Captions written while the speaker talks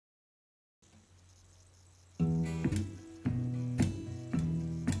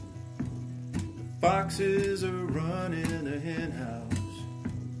Foxes are running the hen house.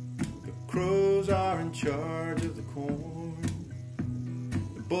 The crows are in charge of the corn.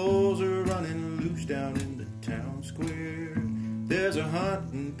 The bulls are running loose down in the town square. There's a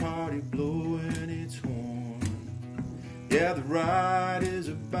hunting party blowing its horn. Yeah, the ride is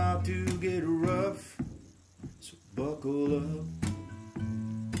about to get rough, so buckle up.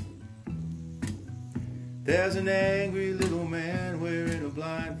 There's an angry little man wearing a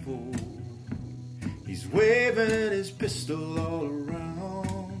blindfold. He's waving his pistol all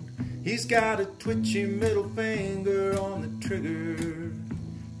around. He's got a twitchy middle finger on the trigger,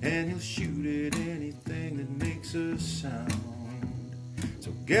 and he'll shoot at anything that makes a sound.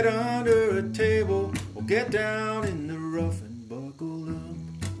 So get under a table or get down in the rough and buckle up.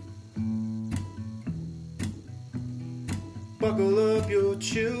 Buckle up your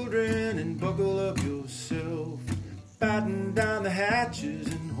children and buckle up yourself. Batten down the hatches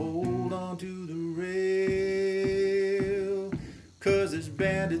and hold on to the rail. 'Cause there's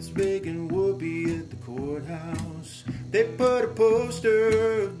bandits baking whoopee at the courthouse. They put a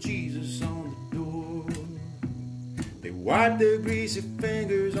poster of Jesus on the door. They wipe their greasy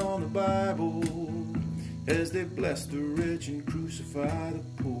fingers on the Bible as they bless the rich and crucify the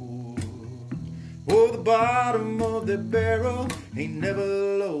poor. Oh, the bottom of the barrel ain't never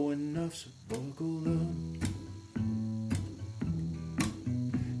low enough, so buckle up.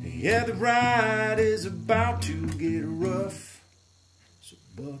 Yeah, the ride is about to get rough, so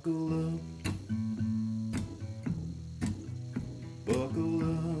buckle up.